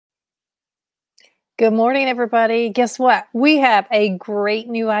Good morning, everybody. Guess what? We have a great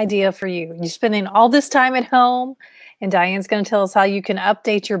new idea for you. You're spending all this time at home, and Diane's going to tell us how you can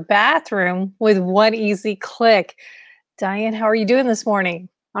update your bathroom with one easy click. Diane, how are you doing this morning?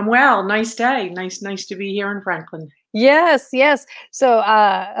 I'm well. Nice day. Nice to be here in Franklin. Yes, yes. So,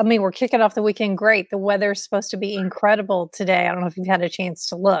 we're kicking off the weekend great. The weather's supposed to be incredible today. I don't know if you've had a chance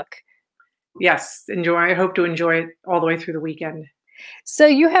to look. Yes, enjoy. I hope to enjoy it all the way through the weekend. So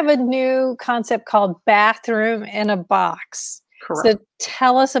you have a new concept called bathroom in a box. Correct. So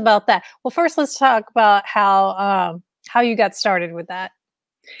tell us about that. Well, first let's talk about how you got started with that.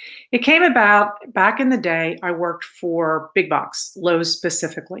 It came about back in the day. I worked for big box, Lowe's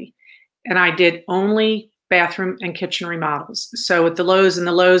specifically, and I did only bathroom and kitchen remodels. So at the Lowe's, in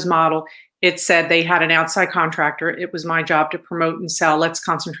the Lowe's model, it said they had an outside contractor. It was my job to promote and sell. Let's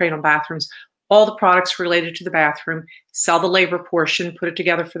concentrate on bathrooms. All the products related to the bathroom, sell the labor portion, put it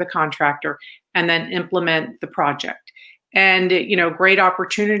together for the contractor, and then implement the project. And, great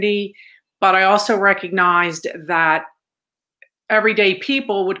opportunity. But I also recognized that everyday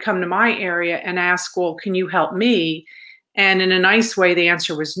people would come to my area and ask, well, can you help me? And in a nice way, the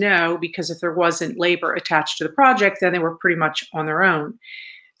answer was no, because if there wasn't labor attached to the project, then they were pretty much on their own.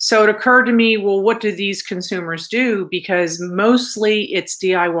 So it occurred to me, well, what do these consumers do? Because mostly it's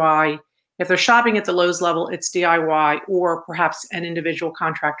DIY. If they're shopping at the Lowe's level, it's DIY or perhaps an individual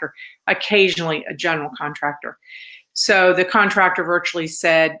contractor, occasionally a general contractor. So the contractor virtually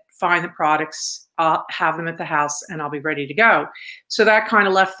said, find the products, I'll have them at the house, and I'll be ready to go. So that kind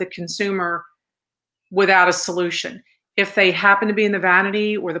of left the consumer without a solution. If they happen to be in the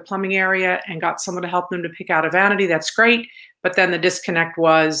vanity or the plumbing area and got someone to help them to pick out a vanity, that's great. But then the disconnect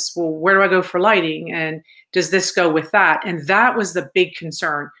was, well, where do I go for lighting? And does this go with that? And that was the big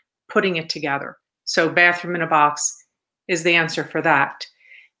concern, putting it together. So bathroom in a box is the answer for that.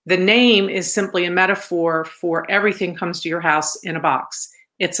 The name is simply a metaphor for everything comes to your house in a box.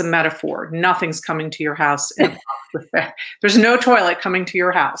 It's a metaphor. Nothing's coming to your house in a box with that. There's no toilet coming to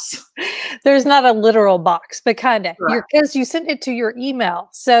your house. There's not a literal box, but kind of. Because you sent it to your email.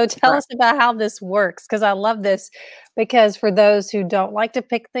 So tell us about how this works, because I love this. Because for those who don't like to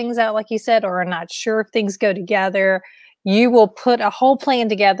pick things out, like you said, or are not sure if things go together, you will put a whole plan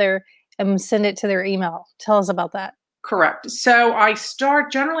together and send it to their email. Tell us about that. Correct. So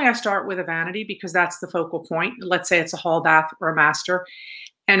generally I start with a vanity because that's the focal point. Let's say it's a hall bath or a master.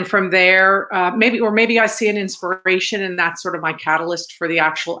 And from there, maybe I see an inspiration and that's sort of my catalyst for the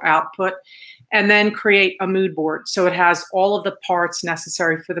actual output, and then create a mood board. So it has all of the parts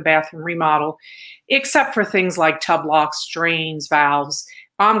necessary for the bathroom remodel, except for things like tub locks, drains, valves.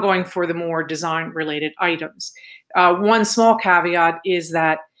 I'm going for the more design related items. One small caveat is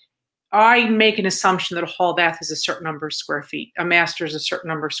that I make an assumption that a hall bath is a certain number of square feet, a master is a certain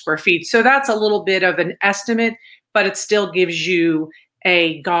number of square feet. So that's a little bit of an estimate, but it still gives you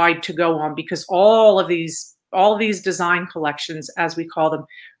a guide to go on, because all of these design collections, as we call them,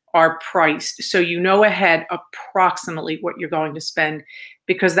 are priced. So you know ahead approximately what you're going to spend,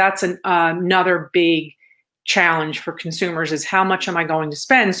 because that's another big challenge for consumers is how much am I going to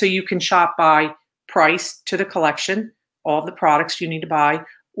spend? So you can shop by price to the collection, all of the products you need to buy,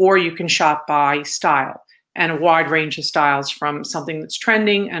 or you can shop by style, and a wide range of styles, from something that's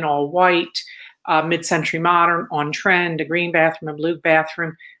trending and all white, mid-century modern, on trend, a green bathroom, a blue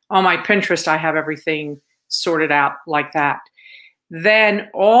bathroom. On my Pinterest, I have everything sorted out like that. Then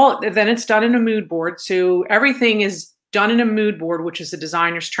it's done in a mood board. So everything is done in a mood board, which is a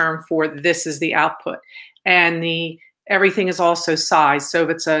designer's term for this is the output. And everything is also sized. So if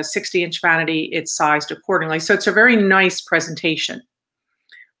it's a 60-inch vanity, it's sized accordingly. So it's a very nice presentation.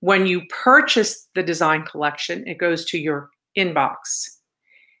 When you purchase the design collection, it goes to your inbox.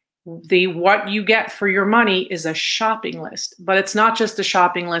 What you get for your money is a shopping list, but it's not just a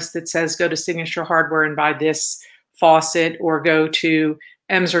shopping list that says go to Signature Hardware and buy this faucet, or go to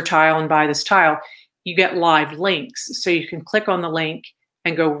Emser Tile and buy this tile. You get live links, so you can click on the link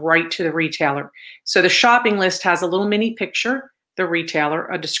and go right to the retailer. So the shopping list has a little mini picture, the retailer,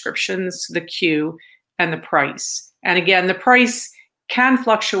 a description, the queue, and the price. And again, the price can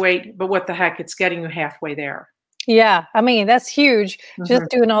fluctuate, but what the heck, it's getting you halfway there. Yeah, that's huge. Just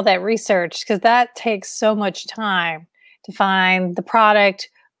doing all that research, because that takes so much time to find the product,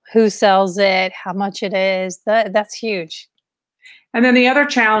 who sells it, how much it is. That's huge. And then the other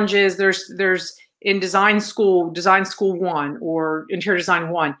challenge is there's in Design School 1 or Interior Design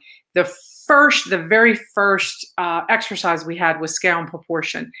 1, the very first exercise we had was scale and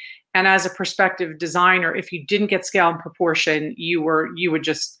proportion. And as a prospective designer, if you didn't get scale and proportion, you would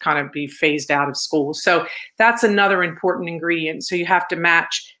just kind of be phased out of school. So that's another important ingredient. So you have to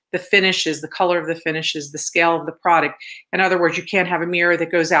match the finishes, the color of the finishes, the scale of the product. In other words, you can't have a mirror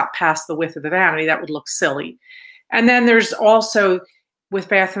that goes out past the width of the vanity. That would look silly. And then there's also, with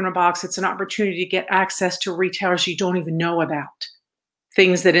Bathroom in a Box, it's an opportunity to get access to retailers you don't even know about.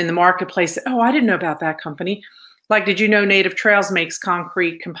 Things that in the marketplace, oh, I didn't know about that company. Like, did you know Native Trails makes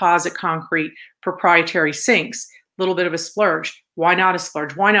concrete, composite concrete, proprietary sinks? A little bit of a splurge. Why not a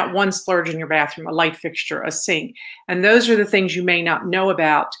splurge? Why not one splurge in your bathroom, a light fixture, a sink? And those are the things you may not know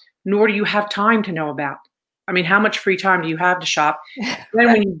about, nor do you have time to know about. I mean, how much free time do you have to shop?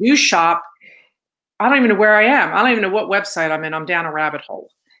 Then when you do shop, I don't even know where I am. I don't even know what website I'm in. I'm down a rabbit hole,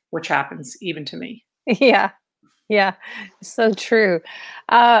 which happens even to me. Yeah. Yeah, so true.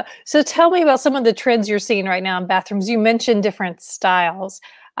 So tell me about some of the trends you're seeing right now in bathrooms. You mentioned different styles.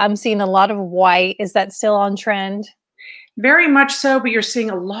 I'm seeing a lot of white. Is that still on trend? Very much so, but you're seeing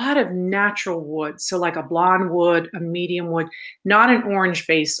a lot of natural wood. So like a blonde wood, a medium wood, not an orange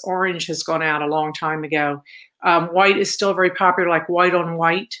base. Orange has gone out a long time ago. White is still very popular, like white on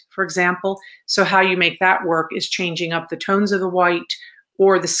white, for example. So how you make that work is changing up the tones of the white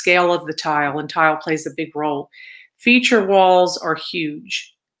or the scale of the tile, and tile plays a big role. Feature walls are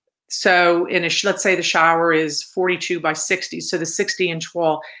huge. So let's say the shower is 42 by 60. So the 60-inch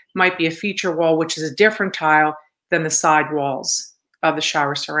wall might be a feature wall, which is a different tile than the side walls of the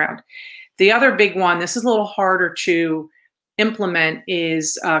shower surround. The other big one, this is a little harder to implement,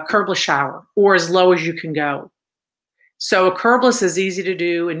 is a curbless shower, or as low as you can go. So a curbless is easy to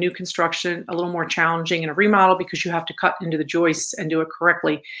do in new construction, a little more challenging in a remodel because you have to cut into the joists and do it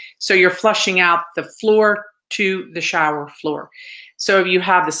correctly. So you're flushing out the floor to the shower floor. So if you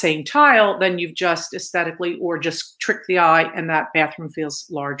have the same tile, then you've just aesthetically or just tricked the eye and that bathroom feels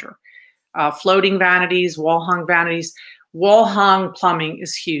larger. Floating vanities, wall hung vanities. Wall hung plumbing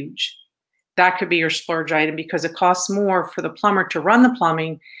is huge. That could be your splurge item because it costs more for the plumber to run the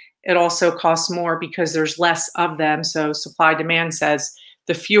plumbing. It also costs more because there's less of them. So supply demand says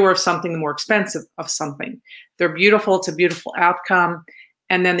the fewer of something, the more expensive of something. They're beautiful. It's a beautiful outcome.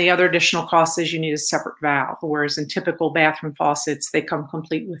 And then the other additional cost is you need a separate valve, whereas in typical bathroom faucets, they come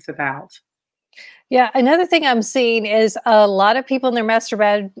complete with the valve. Yeah, another thing I'm seeing is a lot of people in their master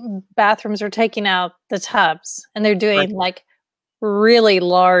bathrooms are taking out the tubs and they're doing like really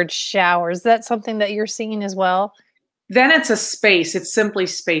large showers. Is that something that you're seeing as well? Then it's a space. It's simply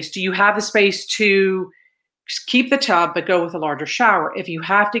space. Do you have the space to keep the tub but go with a larger shower? If you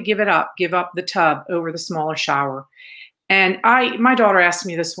have to give up the tub over the smaller shower. And my daughter asked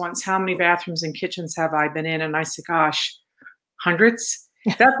me this once, how many bathrooms and kitchens have I been in? And I said, gosh, hundreds.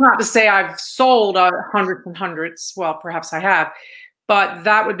 That's not to say I've sold hundreds and hundreds. Well, perhaps I have, but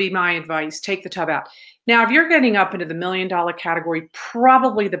that would be my advice. Take the tub out. Now, if you're getting up into the $1 million category,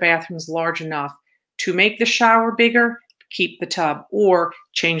 probably the bathroom's large enough to make the shower bigger, keep the tub, or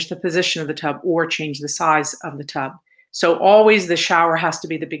change the position of the tub, or change the size of the tub. So always the shower has to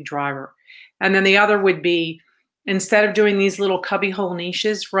be the big driver. And then the other would be, instead of doing these little cubbyhole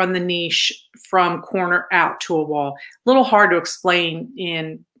niches, run the niche from corner out to a wall. A little hard to explain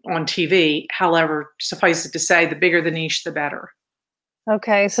on TV. However, suffice it to say, the bigger the niche, the better.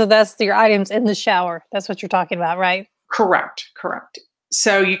 Okay, so that's your items in the shower. That's what you're talking about, right? Correct, correct.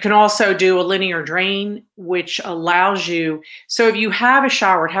 So you can also do a linear drain, which allows you, so if you have a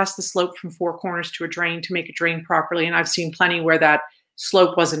shower, it has to slope from four corners to a drain to make it drain properly. And I've seen plenty where that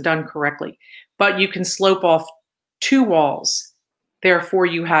slope wasn't done correctly. But you can slope off two walls. Therefore,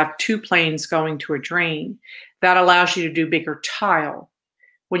 you have two planes going to a drain. That allows you to do bigger tile.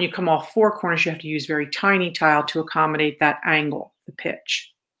 When you come off four corners, you have to use very tiny tile to accommodate that angle, the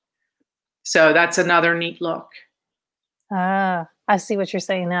pitch. So that's another neat look. Ah, I see what you're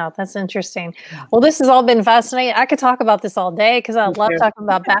saying now. That's interesting. Well, this has all been fascinating. I could talk about this all day because I love talking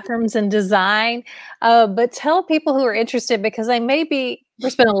about bathrooms and design. But tell people who are interested, because we're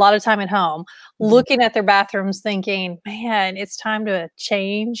spending a lot of time at home looking at their bathrooms thinking, man, it's time to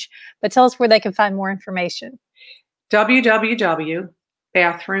change. But tell us where they can find more information.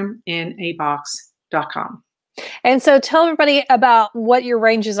 www.bathroominabox.com. And so tell everybody about what your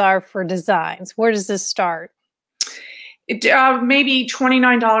ranges are for designs. Where does this start? Maybe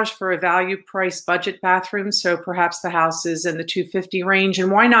 $29 for a value price budget bathroom. So perhaps the house is in the $250 range.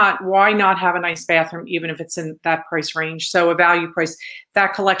 And why not have a nice bathroom, even if it's in that price range? So a value price,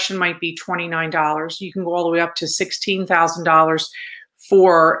 that collection might be $29. You can go all the way up to $16,000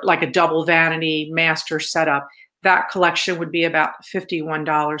 for like a double vanity master setup. That collection would be about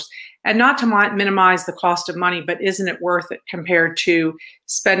 $51. And not to minimize the cost of money, but isn't it worth it compared to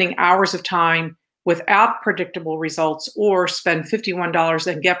spending hours of time without predictable results, or spend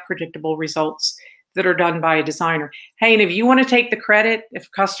 $51 and get predictable results? that are done by a designer. Hey, and if you want to take the credit, if a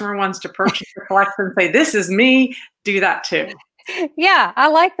customer wants to purchase the collection and say, this is me, do that too. Yeah, I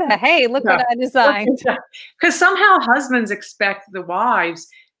like that. Hey, look what I designed. Because somehow husbands expect the wives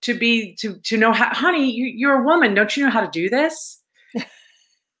to be, to know how, honey, you're a woman. Don't you know how to do this?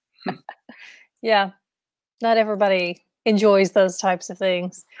 Yeah. Not everybody enjoys those types of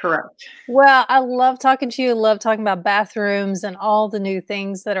things. Correct. Well, I love talking to you. Love talking about bathrooms and all the new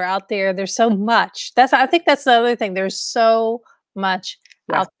things that are out there. There's so much. I think that's the other thing. There's so much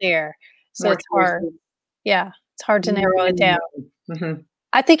out there. So More it's hard. choices. Yeah. It's hard to narrow it down. Mm-hmm.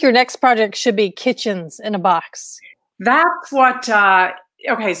 I think your next project should be kitchens in a box. That's what,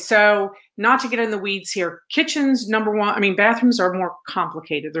 okay, so not to get in the weeds here, kitchens, number one, I mean, bathrooms are more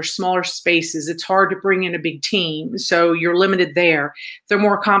complicated. They're smaller spaces. It's hard to bring in a big team. So you're limited there. They're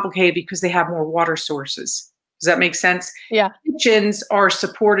more complicated because they have more water sources. Does that make sense? Yeah. Kitchens are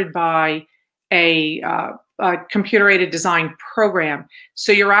supported by a computer-aided design program.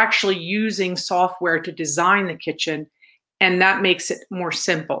 So you're actually using software to design the kitchen, and that makes it more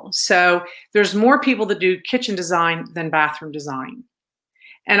simple. So there's more people that do kitchen design than bathroom design.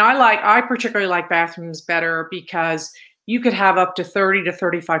 And I particularly like bathrooms better because you could have up to 30 to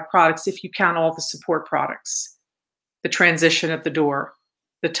 35 products if you count all the support products, the transition at the door,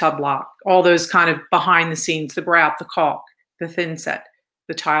 the tub lock, all those kind of behind the scenes, the grout, the caulk, the thin set,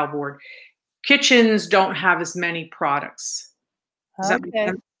 the tile board. Kitchens don't have as many products. Does that make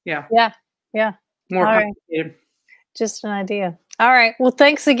sense? Yeah. Yeah. Yeah. More complicated. Right. Just an idea. All right. Well,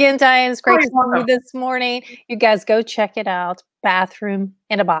 thanks again, Diane. It's great to see you this morning. You guys go check it out. Bathroom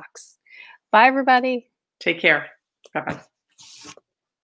in a box. Bye, everybody. Take care. Bye-bye.